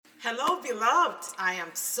Hello, beloved. I am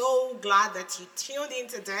so glad that you tuned in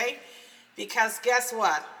today because guess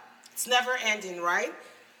what? It's never ending, right?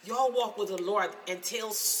 Your walk with the Lord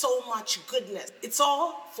entails so much goodness. It's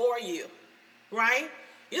all for you, right?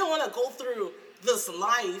 You don't want to go through this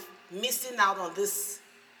life missing out on this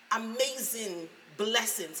amazing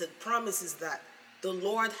blessings and promises that the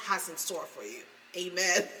Lord has in store for you.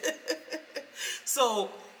 Amen.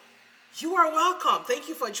 So, you are welcome. Thank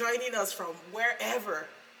you for joining us from wherever.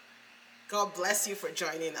 God bless you for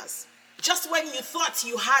joining us. Just when you thought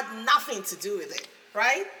you had nothing to do with it,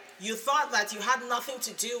 right? You thought that you had nothing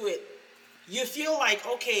to do with it. You feel like,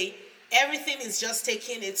 okay, everything is just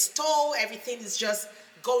taking its toll. Everything is just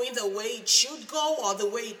going the way it should go or the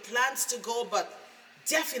way it plans to go. But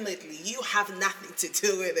definitely you have nothing to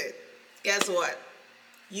do with it. Guess what?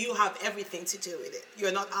 You have everything to do with it.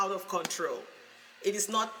 You're not out of control. It is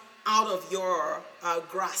not out of your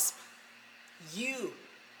grasp. You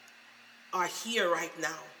are here right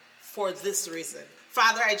now for this reason.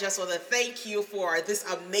 Father, I just want to thank you for this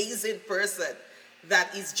amazing person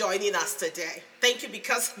that is joining us today. Thank you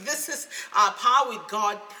because this is our Power with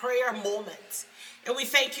God prayer moment. And we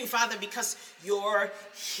thank you, Father, because you're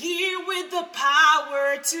here with the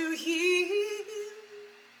power to heal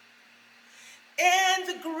and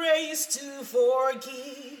the grace to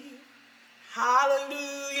forgive.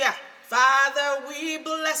 Hallelujah. Father, we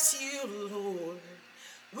bless you, Lord.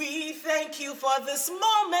 We thank you for this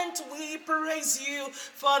moment. We praise you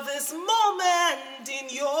for this moment in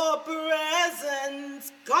your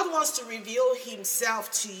presence. God wants to reveal himself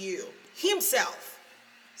to you. Himself.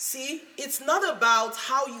 See, it's not about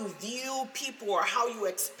how you view people or how you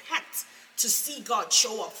expect to see God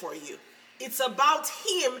show up for you. It's about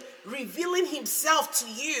him revealing himself to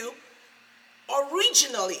you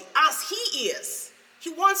originally as he is.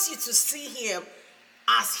 He wants you to see him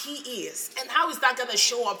as he is. And how is that going to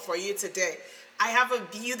show up for you today? I have a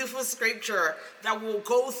beautiful scripture that we'll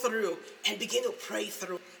go through and begin to pray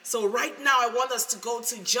through. So right now I want us to go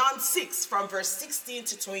to John 6 from verse 16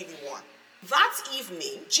 to 21. That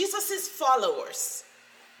evening, Jesus' followers,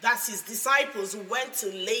 that's his disciples, went to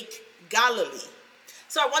Lake Galilee.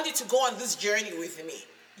 So I want you to go on this journey with me.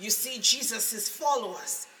 You see Jesus'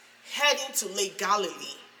 followers heading to Lake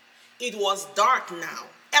Galilee. It was dark now.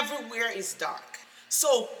 Everywhere is dark.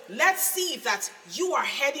 So let's see that you are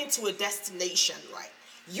heading to a destination, right?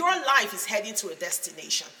 Your life is heading to a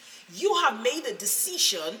destination. You have made a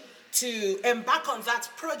decision to embark on that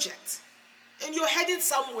project. And you're heading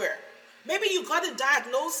somewhere. Maybe you got a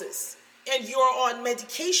diagnosis and you're on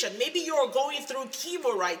medication. Maybe you're going through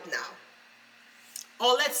chemo right now.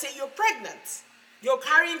 Or let's say you're pregnant. You're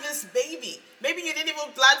carrying this baby. Maybe you didn't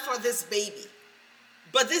even plan for this baby.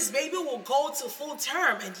 But this baby will go to full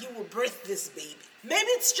term and you will birth this baby. Maybe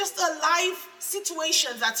it's just a life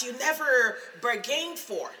situation that you never bargained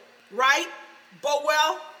for, right? But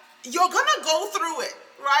well, you're going to go through it,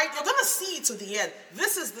 right? You're going to see it to the end.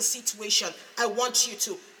 This is the situation I want you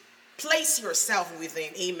to place yourself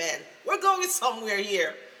within. Amen. We're going somewhere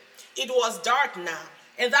here. It was dark now.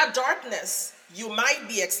 And that darkness you might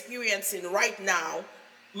be experiencing right now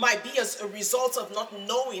might be as a result of not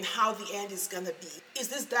knowing how the end is going to be. Is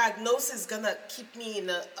this diagnosis going to keep me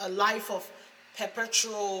in a life of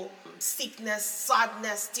perpetual sickness,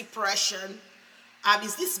 sadness, depression?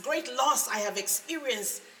 Is this great loss I have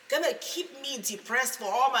experienced going to keep me depressed for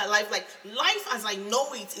all my life? Like life as I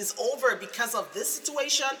know it is over because of this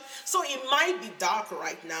situation. So it might be dark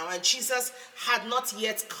right now and Jesus had not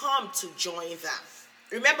yet come to join them.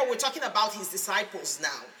 Remember, we're talking about his disciples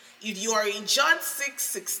now. If you are in John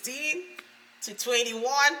 6:16 to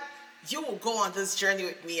 21, you will go on this journey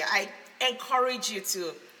with me. I encourage you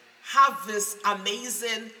to have this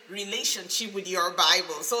amazing relationship with your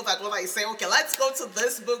Bible so that when I say, okay, let's go to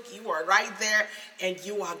this book, you are right there and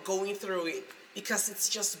you are going through it because it's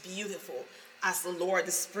just beautiful as the Lord,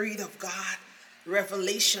 the Spirit of God,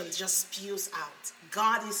 revelation just spews out.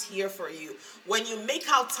 God is here for you. When you make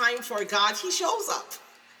out time for God, he shows up.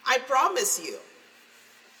 I promise you.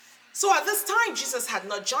 So at this time, Jesus had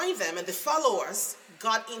not joined them, and the followers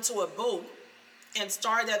got into a boat and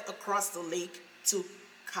started across the lake to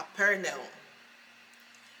Capernaum.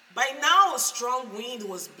 By now, a strong wind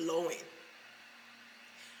was blowing,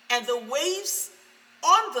 and the waves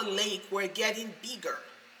on the lake were getting bigger.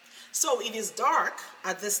 So it is dark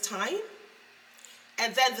at this time,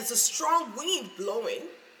 and then there's a strong wind blowing,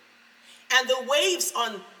 and the waves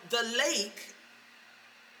on the lake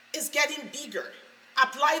is getting bigger.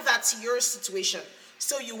 Apply that to your situation.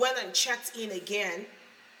 So you went and checked in again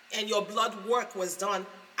and your blood work was done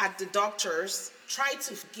at the doctor's. Try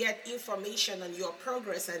to get information on your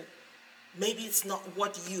progress and Maybe it's not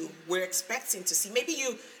what you were expecting to see. Maybe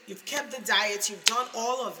you've kept the diet, you've done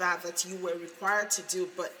all of that you were required to do,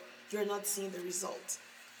 but you're not seeing the result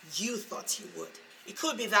you thought you would. It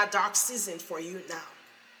could be that dark season for you now.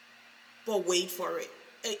 But wait for it.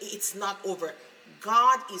 It's not over.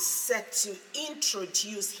 God is set to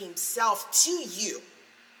introduce himself to you.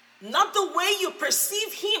 Not the way you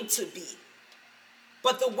perceive him to be,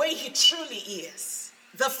 but the way he truly is.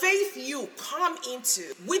 The faith you come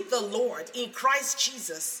into with the Lord in Christ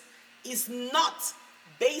Jesus is not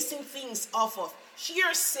basing things off of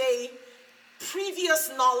hearsay,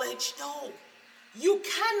 previous knowledge. No. You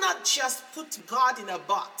cannot just put God in a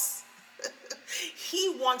box.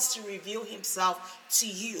 He wants to reveal himself to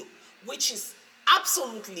you, which is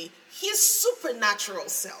absolutely his supernatural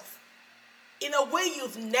self, in a way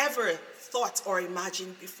you've never thought or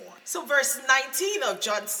imagined before. So verse 19 of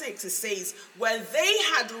John 6, it says, when they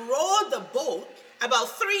had rowed the boat about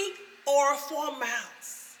 3 or 4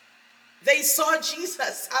 miles, they saw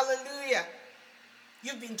Jesus. Hallelujah.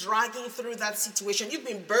 You've been dragging through that situation. You've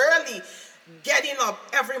been barely getting up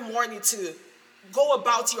every morning to go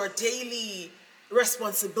about your daily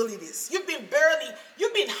responsibilities. You've been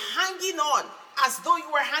hanging on as though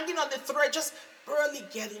you were hanging on the thread, just barely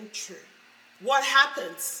getting through. What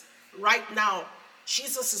happens right now?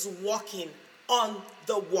 Jesus is walking on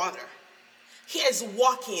the water. He is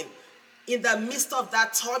walking in the midst of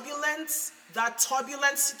that turbulent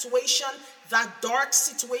situation, that dark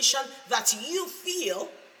situation that you feel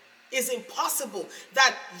is impossible,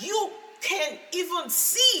 that you can even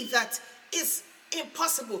see that is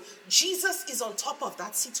impossible. Jesus is on top of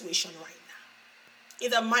that situation right now.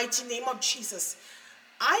 In the mighty name of Jesus,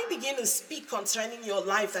 I begin to speak concerning your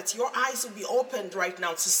life, that your eyes will be opened right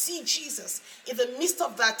now to see Jesus in the midst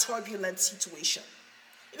of that turbulent situation,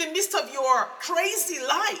 in the midst of your crazy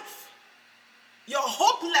life, your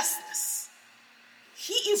hopelessness.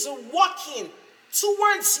 He is walking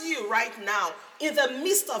towards you right now in the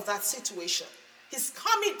midst of that situation. He's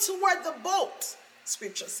coming toward the boat,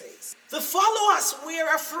 scripture says. The followers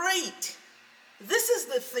were afraid. This is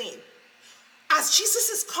the thing. As Jesus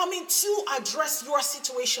is coming to address your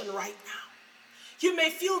situation right now, you may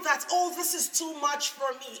feel that, oh, this is too much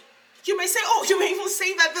for me. You may say, you may even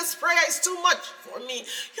say that this prayer is too much for me.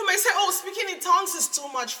 You may say, speaking in tongues is too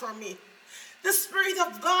much for me. The Spirit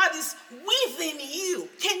of God is within you.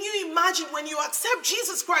 Can you imagine when you accept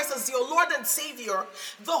Jesus Christ as your Lord and Savior,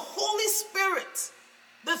 the Holy Spirit,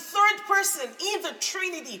 the third person in the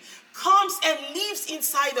Trinity, comes and lives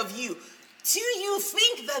inside of you? Do you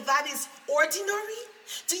think that is ordinary?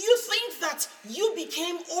 Do you think that you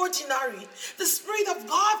became ordinary? The Spirit of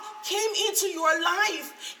God came into your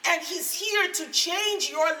life and he's here to change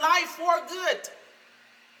your life for good.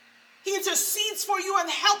 He intercedes for you and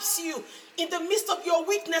helps you in the midst of your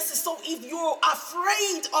weaknesses. So if you're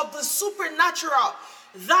afraid of the supernatural,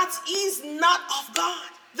 that is not of God.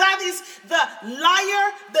 That is the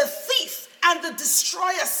liar, the thief, and the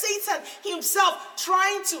destroyer, Satan himself,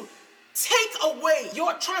 trying to take away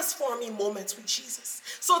your transforming moments with Jesus.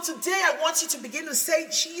 So today I want you to begin to say,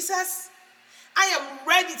 Jesus, I am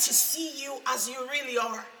ready to see you as you really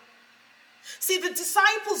are. See, the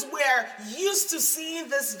disciples were used to seeing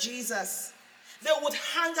this Jesus. They would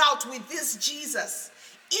hang out with this Jesus,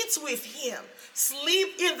 eat with him,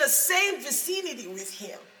 sleep in the same vicinity with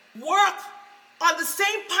him, work on the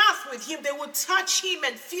same path with him. They would touch him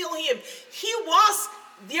and feel him. He was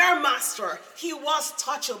their master. He was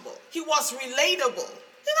touchable. He was relatable.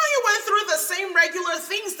 He went through the same regular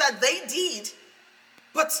things that they did.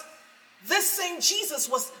 But this same Jesus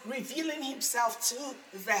was revealing himself to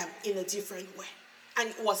them in a different way. And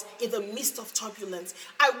it was in the midst of turbulence.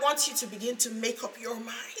 I want you to begin to make up your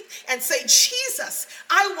mind and say, Jesus,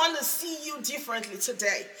 I want to see you differently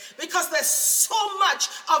today. Because there's so much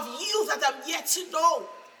of you that I'm yet to know.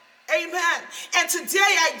 Amen. And today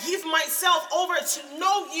I give myself over to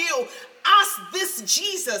know you as this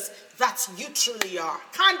Jesus that you truly are.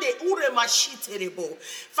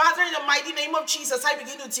 Father, in the mighty name of Jesus, I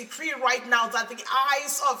begin to decree right now that the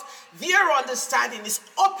eyes of their understanding is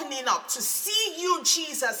opening up to see you,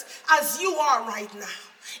 Jesus, as you are right now,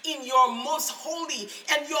 in your most holy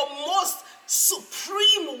and your most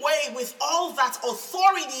supreme way, with all that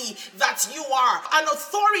authority that you are, an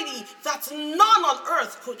authority that none on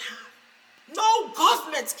earth could have. No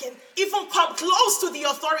government can even come close to the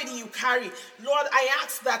authority you carry. Lord, I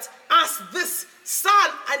ask that as this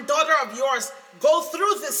son and daughter of yours go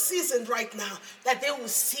through this season right now, that they will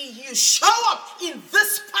see you show up in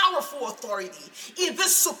this powerful authority, in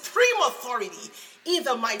this supreme authority, in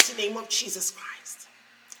the mighty name of Jesus Christ.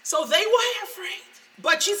 So they were afraid.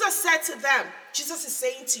 But Jesus said to them, Jesus is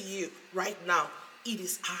saying to you right now, it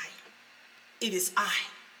is I. It is I.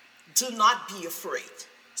 Do not be afraid.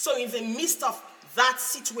 So in the midst of that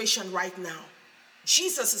situation right now,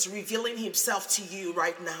 Jesus is revealing himself to you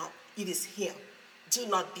right now. It is him. Do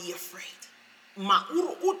not be afraid.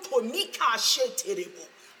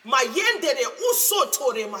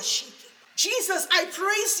 Jesus, I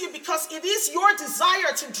praise you because it is your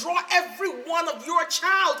desire to draw every one of your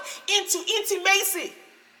child into intimacy.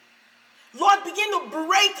 Lord, begin to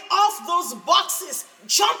break off those boxes.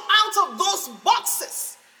 Jump out of those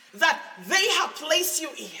boxes that they have placed you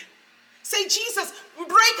in. Say, Jesus, break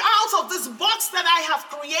out of this box that I have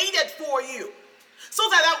created for you so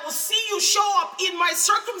that I will see you show up in my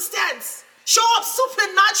circumstance. Show up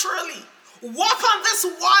supernaturally. Walk on this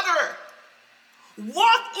water.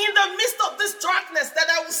 Walk in the midst of this darkness that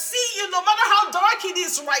I will see you no matter how dark it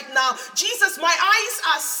is right now. Jesus, my eyes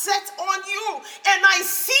are set on you and I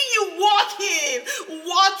see you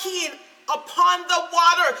walking upon the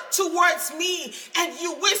water towards me, and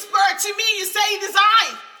you whisper to me, you say, it is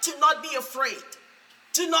I. Do not be afraid.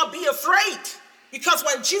 Do not be afraid. Because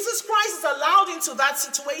when Jesus Christ is allowed into that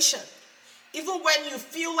situation, even when you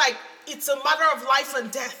feel like it's a matter of life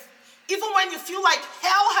and death, even when you feel like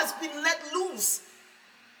hell has been let loose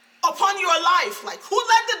upon your life, like who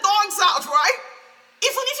let the dogs out, right?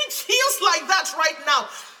 Even if it feels like that right now,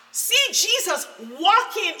 see Jesus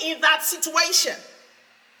walking in that situation.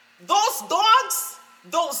 Those dogs,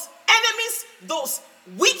 those enemies, those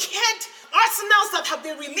wicked arsenals that have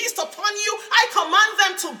been released upon you, I command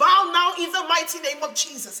them to bow now in the mighty name of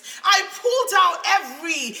Jesus. I pull down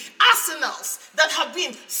every arsenals that have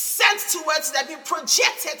been sent towards you, that have been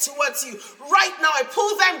projected towards you. Right now, I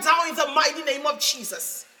pull them down in the mighty name of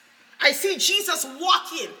Jesus. I see Jesus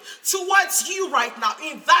walking towards you right now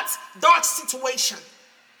in that dark situation,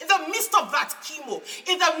 in the midst of that chemo,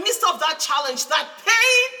 in the midst of that challenge, that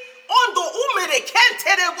pain.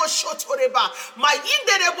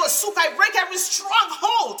 I break every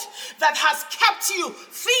stronghold that has kept you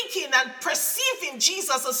thinking and perceiving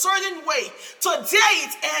Jesus a certain way. Today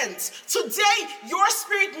it ends. Today your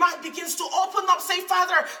spirit man begins to open up. Say,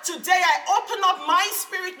 Father, today I open up my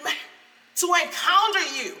spirit man to encounter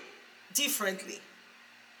you differently,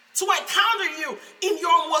 to encounter you in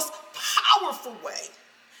your most powerful way.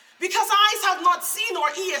 Because eyes have not seen or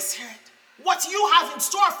ears heard what you have in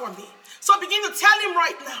store for me. So begin to tell him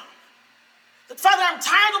right now that, Father, I'm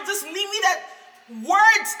tired of this limited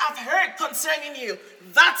words I've heard concerning you.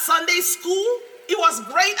 That Sunday school, it was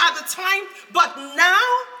great at the time, but now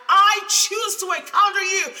I choose to encounter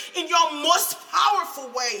you in your most powerful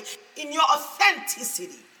way, in your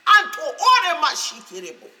authenticity.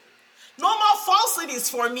 No more falsities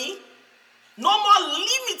for me. No more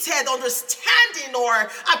limited understanding or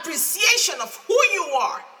appreciation of who you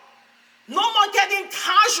are. No more getting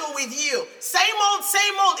casual with you. Same old,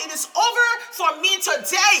 same old. It is over for me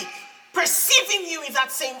today, perceiving you in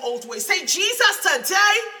that same old way. Say, Jesus,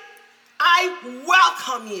 today, I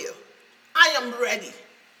welcome you. I am ready.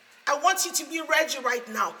 I want you to be ready right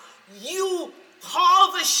now. You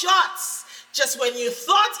call the shots just when you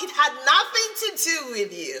thought it had nothing to do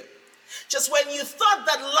with you. Just when you thought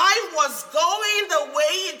that life was going the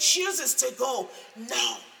way it chooses to go.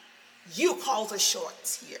 No, you call the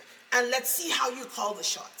shots here. And let's see how you call the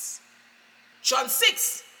shots. John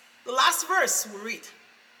 6, the last verse we read.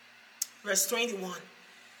 Verse 21.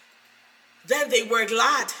 Then they were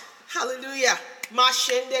glad. Hallelujah. They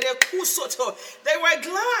were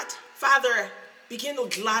glad. Father, begin to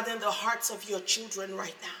gladden the hearts of your children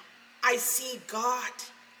right now. I see God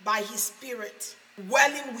by his Spirit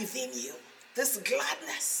dwelling within you. This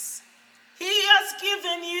gladness. He has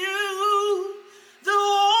given you the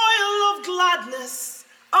oil of gladness.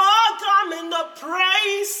 A garment of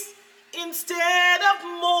praise instead of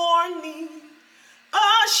mourning,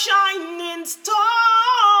 a shining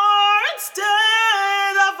star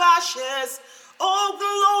instead of ashes, oh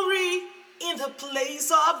glory in the place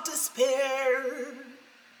of despair.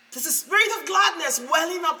 There's a spirit of gladness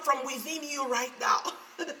welling up from within you right now.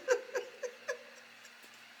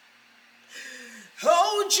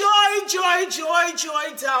 Oh, joy, joy, joy,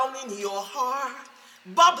 joy down in your heart.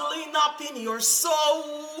 Bubbling up in your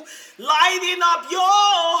soul, lighting up your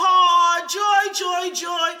heart, joy, joy,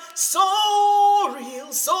 joy, so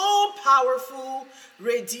real, so powerful,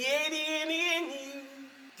 radiating in you.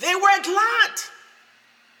 They were glad.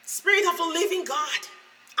 Spirit of the living God,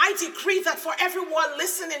 I decree that for everyone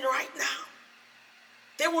listening right now,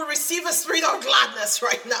 they will receive a spirit of gladness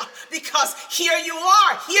right now, because here you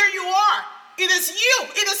are. It is you.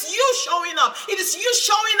 It is you showing up. It is you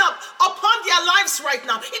showing up upon their lives right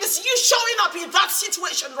now. It is you showing up in that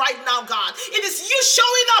situation right now, God. It is you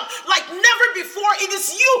showing up like never before. It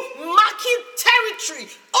is you marking territory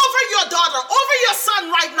over your daughter, over your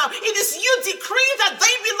son right now. It is you decreeing that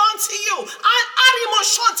they belong to you.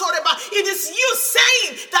 It is you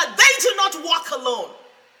saying that they do not walk alone,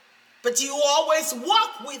 but you always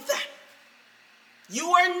walk with them. You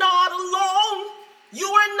are not alone. You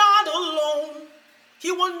are not alone.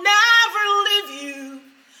 He will never leave you.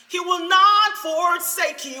 He will not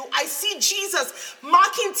forsake you. I see Jesus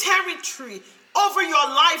marking territory over your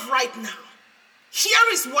life right now. Here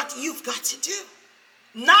is what you've got to do.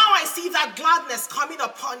 Now I see that gladness coming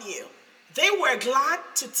upon you. They were glad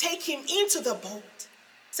to take him into the boat.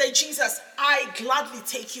 Say, Jesus, I gladly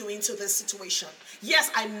take you into this situation. Yes,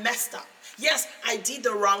 I messed up. Yes, I did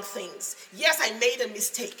the wrong things. Yes, I made a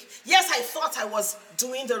mistake. Yes, I thought I was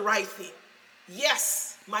doing the right thing.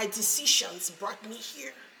 Yes, my decisions brought me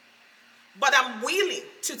here. But I'm willing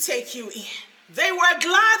to take you in. They were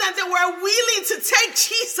glad and they were willing to take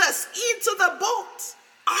Jesus into the boat.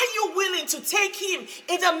 Are you willing to take him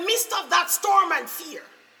in the midst of that storm and fear?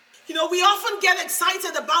 You know, we often get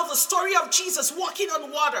excited about the story of Jesus walking on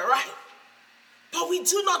water, right? But we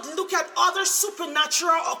do not look at other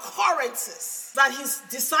supernatural occurrences that his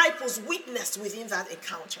disciples witnessed within that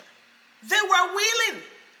encounter. They were willing,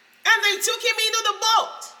 and they took him into the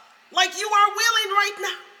boat, like you are willing right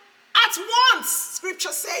now. At once,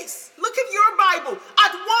 scripture says, look at your Bible,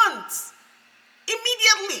 at once,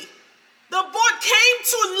 immediately, the boat came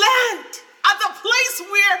to land at the place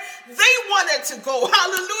where they wanted to go.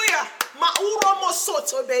 Hallelujah.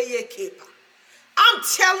 I'm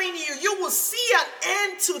telling you, you will see an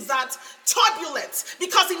end to that turbulence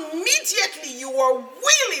because immediately you are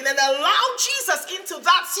willing and allow Jesus into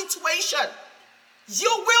that situation. You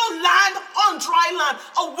will land on dry land,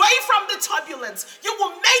 away from the turbulence. You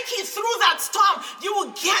will make it through that storm. You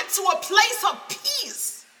will get to a place of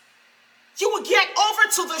peace. You will get over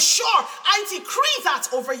to the shore. I decree that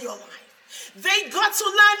over your life. They got to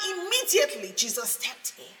land immediately. Jesus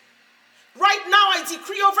stepped in. Right now, I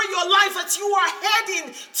decree over your life that you are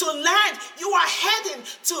heading to land. You are heading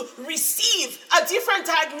to receive a different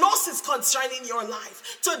diagnosis concerning your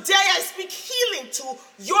life. Today, I speak healing to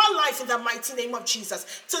your life in the mighty name of Jesus.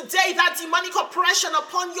 Today, that demonic oppression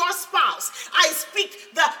upon your spouse, I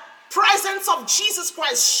speak the presence of Jesus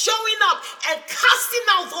Christ showing up and casting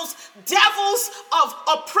out those devils of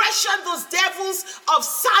oppression, those devils of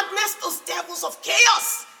sadness, those devils of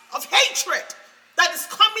chaos, of hatred that is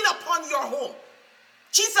coming upon your home.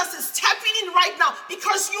 Jesus is stepping in right now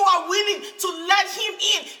because you are willing to let him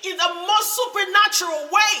in the most supernatural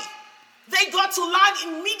way. They got to land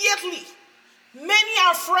immediately. Many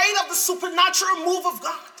are afraid of the supernatural move of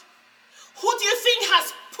God. Who do you think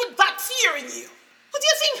has put that fear in you? Who do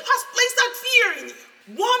you think has placed that fear in you?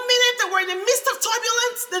 1 minute they were in the midst of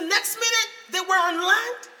turbulence, the next minute they were on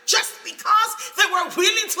land. Just because they were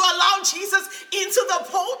willing to allow Jesus into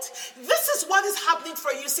the boat. This is what is happening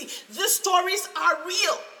for you. See, these stories are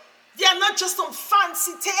real. They are not just some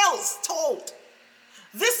fancy tales told.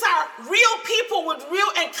 These are real people with real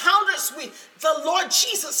encounters with the Lord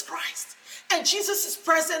Jesus Christ. And Jesus is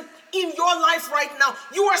present in your life right now.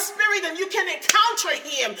 You are spirit and you can encounter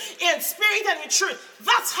him in spirit and in truth.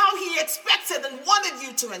 That's how he expected and wanted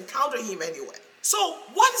you to encounter him anyway. So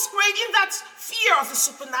what is creating that fear of the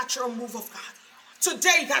supernatural move of God?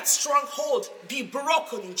 Today, that stronghold be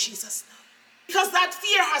broken in Jesus' name. Because that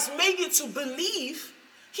fear has made you to believe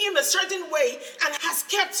him a certain way and has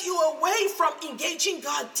kept you away from engaging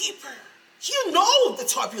God deeper. You know the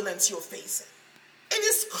turbulence you're facing. It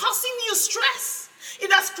is causing you stress.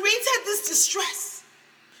 It has created this distress.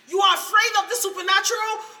 You are afraid of the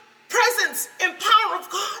supernatural presence and power of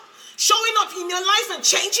God showing up in your life and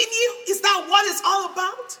changing you? Is that what it's all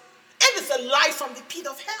about? It is a lie from the pit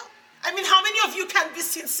of hell. I mean, how many of you can be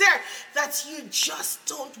sincere that you just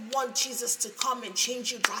don't want Jesus to come and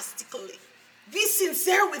change you drastically? Be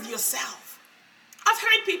sincere with yourself. I've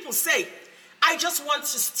heard people say, I just want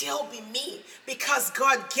to still be me because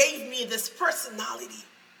God gave me this personality.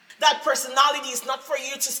 That personality is not for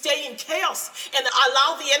you to stay in chaos and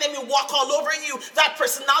allow the enemy walk all over you. That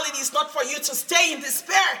personality is not for you to stay in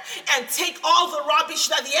despair and take all the rubbish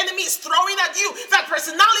that the enemy is throwing at you. That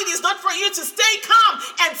personality is not for you to stay calm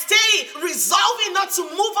and stay resolving not to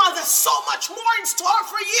move on. There's so much more in store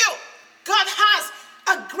for you. God has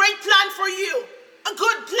a great plan for you. A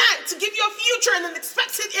good plan to give you a future and an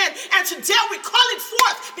expected end. And today we call it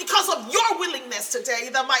forth because of your willingness today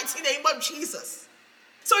in the mighty name of Jesus.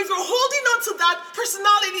 So if you're holding on to that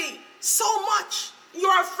personality so much,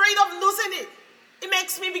 You're afraid of losing it. It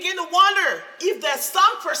makes me begin to wonder if there's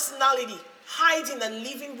some personality hiding and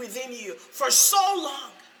living within you for so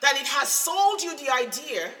long that it has sold you the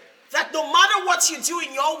idea that no matter what you do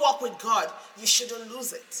in your walk with God, you shouldn't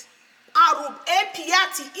lose it.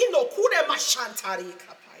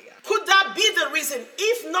 Could that be the reason?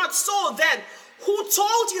 If not so, then who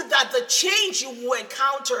told you that the change you will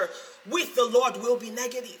encounter with the Lord will be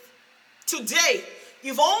negative? Today,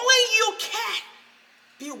 if only you can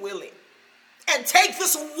be willing and take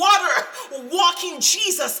this water walking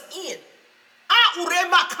Jesus in.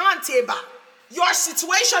 Your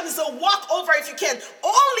situation is a walkover if you can.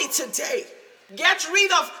 Only today. Get rid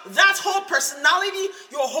of that whole personality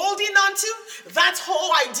you're holding on to, that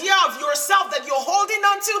whole idea of yourself that you're holding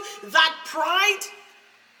on to, that pride.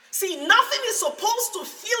 See, nothing is supposed to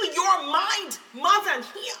fill your mind more than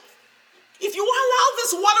Him. If you allow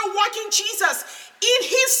this water-walking Jesus in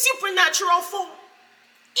His supernatural form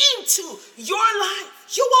into your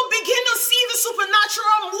life, you will begin to see the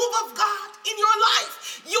supernatural move of God in your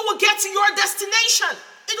life. You will get to your destination.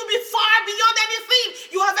 It will be far beyond anything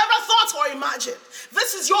you have ever thought or imagined.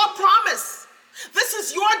 This is your promise. This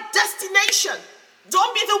is your destination.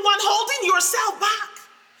 Don't be the one holding yourself back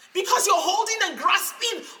because you're holding and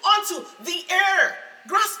grasping onto the air,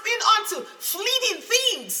 grasping onto fleeting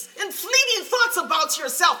things and fleeting thoughts about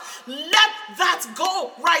yourself. Let that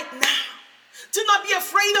go right now. Do not be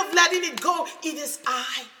afraid of letting it go. It is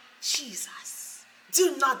I, Jesus.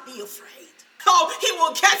 Do not be afraid. Oh, He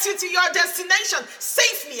will get you to your destination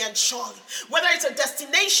safely and surely. Whether it's a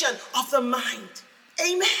destination of the mind.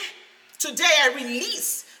 Amen. Today I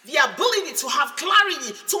release the ability to have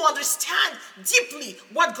clarity, to understand deeply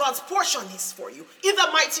what God's portion is for you. In the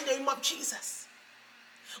mighty name of Jesus.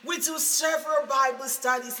 We do several Bible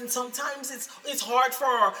studies and sometimes it's hard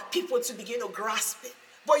for people to begin to grasp it.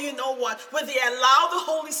 But you know what? When they allow the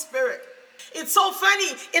Holy Spirit, it's so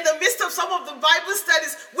funny, in the midst of some of the Bible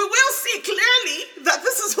studies, we will see clearly that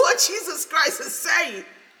this is what Jesus Christ is saying.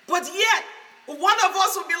 But yet, one of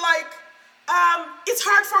us will be like, it's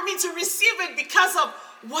hard for me to receive it because of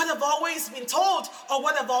what I've always been told or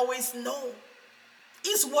what I've always known.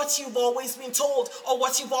 Is what you've always been told or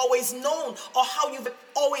what you've always known or how you've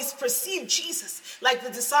always perceived Jesus, like the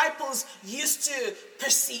disciples used to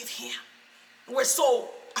perceive Him. We're so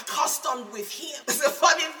accustomed with Him. It's a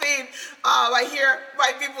funny thing. I hear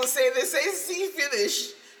my people say, they say, see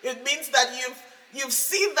finish. It means that you've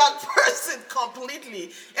seen that person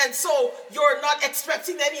completely. And so you're not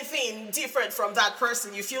expecting anything different from that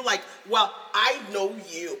person. You feel like, well, I know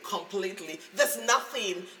you completely. There's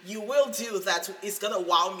nothing you will do that is going to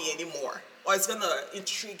wow me anymore or it's going to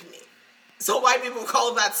intrigue me. So why people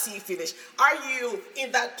call that see finish? Are you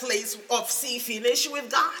in that place of see finish with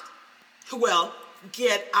God? Well,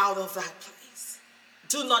 get out of that place.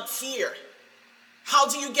 Do not fear. How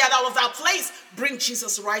do you get out of that place? Bring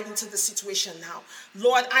Jesus right into the situation now.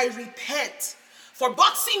 Lord, I repent for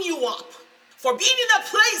boxing you up, for being in a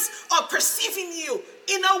place of perceiving you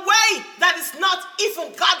in a way that is not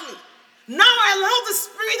even godly. Now I allow the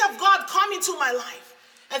Spirit of God come into my life.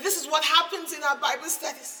 And this is what happens in our Bible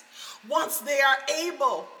studies. Once they are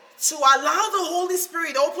able to allow the Holy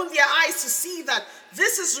Spirit open their eyes to see that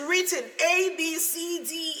this is written A, B, C,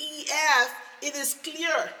 D, E, F. It is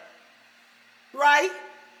clear. Right?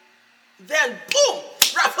 Then boom,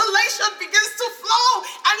 revelation begins to flow.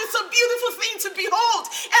 And it's a beautiful thing to behold.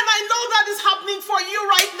 And I know that is happening for you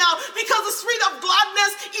right now because the spirit of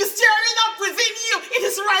gladness is stirring up within you. It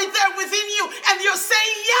is right there within you. And you're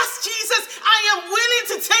saying, yes, Jesus, I am willing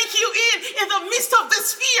to take you in the midst of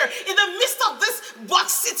this fear, in the midst of this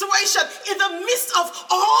box situation, in the midst of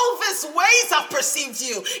all these ways I've perceived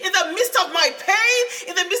you, in the midst of my pain,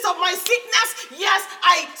 in the midst of my sickness. Yes,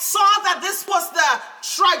 I saw that this was the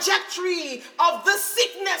trajectory of this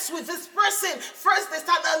sickness with this person. First they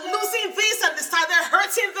started losing this and they started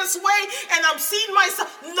hurting this way, and I'm seeing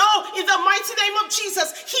myself. No, in the mighty name of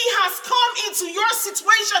Jesus, He has come into your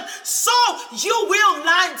situation so you will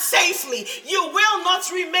land safely. You will not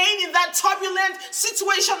remain in that turbulent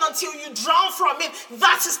situation until you drown from it.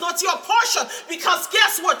 That is not your portion, because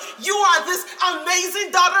guess what? You are this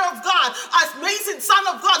amazing daughter of God, amazing son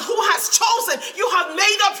of God who has chosen. You have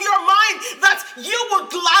made up your mind that you will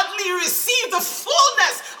gladly receive the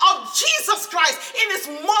fullness of Jesus Christ in His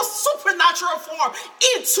most supernatural form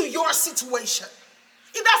into your situation.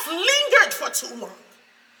 It has lingered for too long.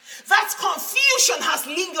 That confusion has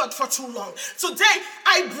lingered for too long. Today,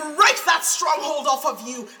 I break that stronghold off of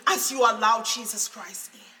you as you allow Jesus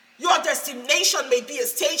Christ in. Your destination may be a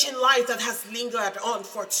stage in life that has lingered on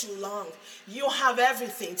for too long. You have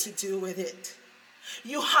everything to do with it.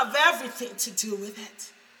 You have everything to do with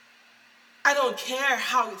it. I don't care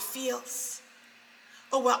how it feels.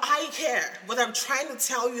 Oh, well, I care. But I'm trying to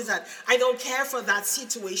tell you that I don't care for that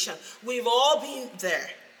situation. We've all been there,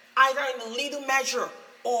 either in a little measure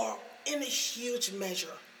or in a huge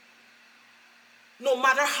measure. No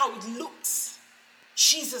matter how it looks,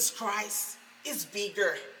 Jesus Christ is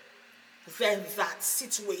bigger than that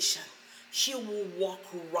situation. He will walk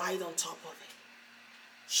right on top of it.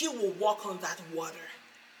 He will walk on that water.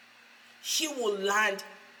 He will land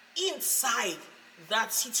inside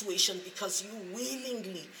that situation because you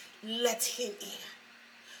willingly let him in.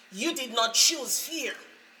 You did not choose fear.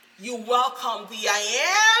 You welcome the I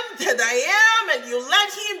am that I am, and you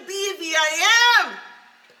let him be the I am,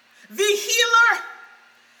 the healer,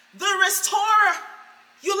 the restorer.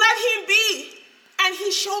 You let him be, and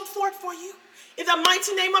he showed forth for you. In the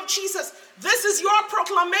mighty name of Jesus, this is your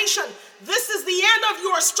proclamation. This is the end of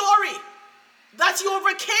your story. That you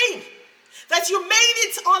overcame, that you made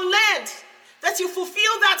it on land, that you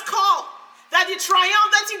fulfilled that call, that you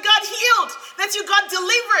triumphed, that you got healed, that you got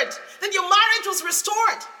delivered, that your marriage was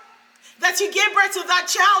restored, that you gave birth to that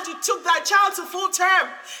child, you took that child to full term,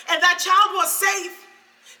 and that child was safe,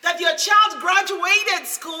 that your child graduated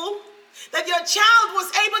school, that your child was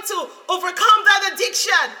able to overcome that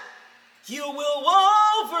addiction. You will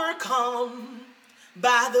overcome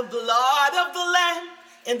by the blood of the Lamb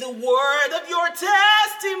and the word of your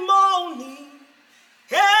testimony.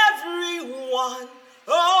 Everyone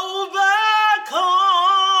overcome.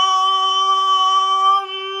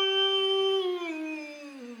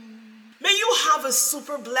 May you have a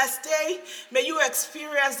super blessed day. May you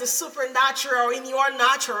experience the supernatural in your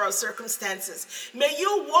natural circumstances. May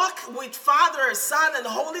you walk with Father, Son, and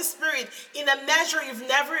Holy Spirit in a measure you've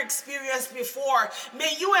never experienced before.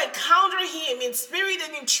 May you encounter him in spirit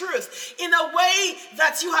and in truth in a way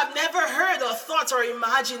that you have never heard or thought or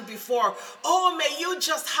imagined before. Oh, may you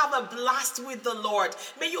just have a blast with the Lord.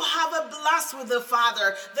 May you have a blast with the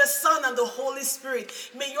Father, the Son, and the Holy Spirit.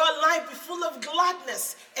 May your life be full of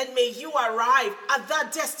gladness, and may you arrive at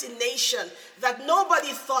that destination that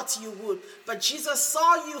nobody thought you would. But Jesus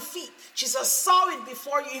saw you fit. Jesus saw it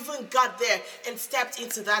before you even got there and stepped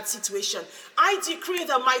into that situation. I decree in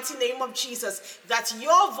the mighty name of Jesus that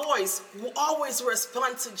your voice will always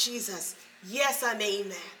respond to Jesus. Yes and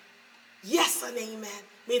amen. Yes and amen.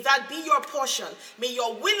 May that be your portion. May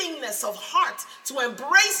your willingness of heart to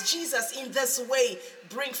embrace Jesus in this way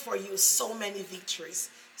bring for you so many victories,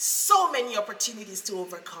 so many opportunities to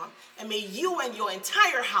overcome. And may you and your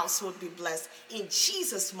entire household be blessed in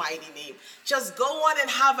Jesus' mighty name. Just go on and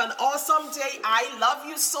have an awesome day. I love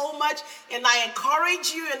you so much, and I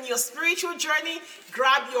encourage you in your spiritual journey.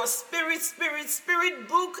 Grab your spirit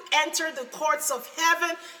book. Enter the courts of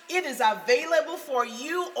heaven. It is available for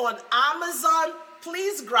you on Amazon.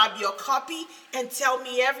 Please grab your copy and tell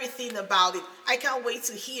me everything about it. I can't wait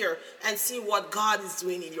to hear and see what God is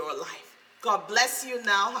doing in your life. God bless you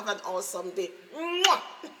now. Have an awesome day.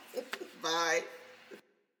 Bye.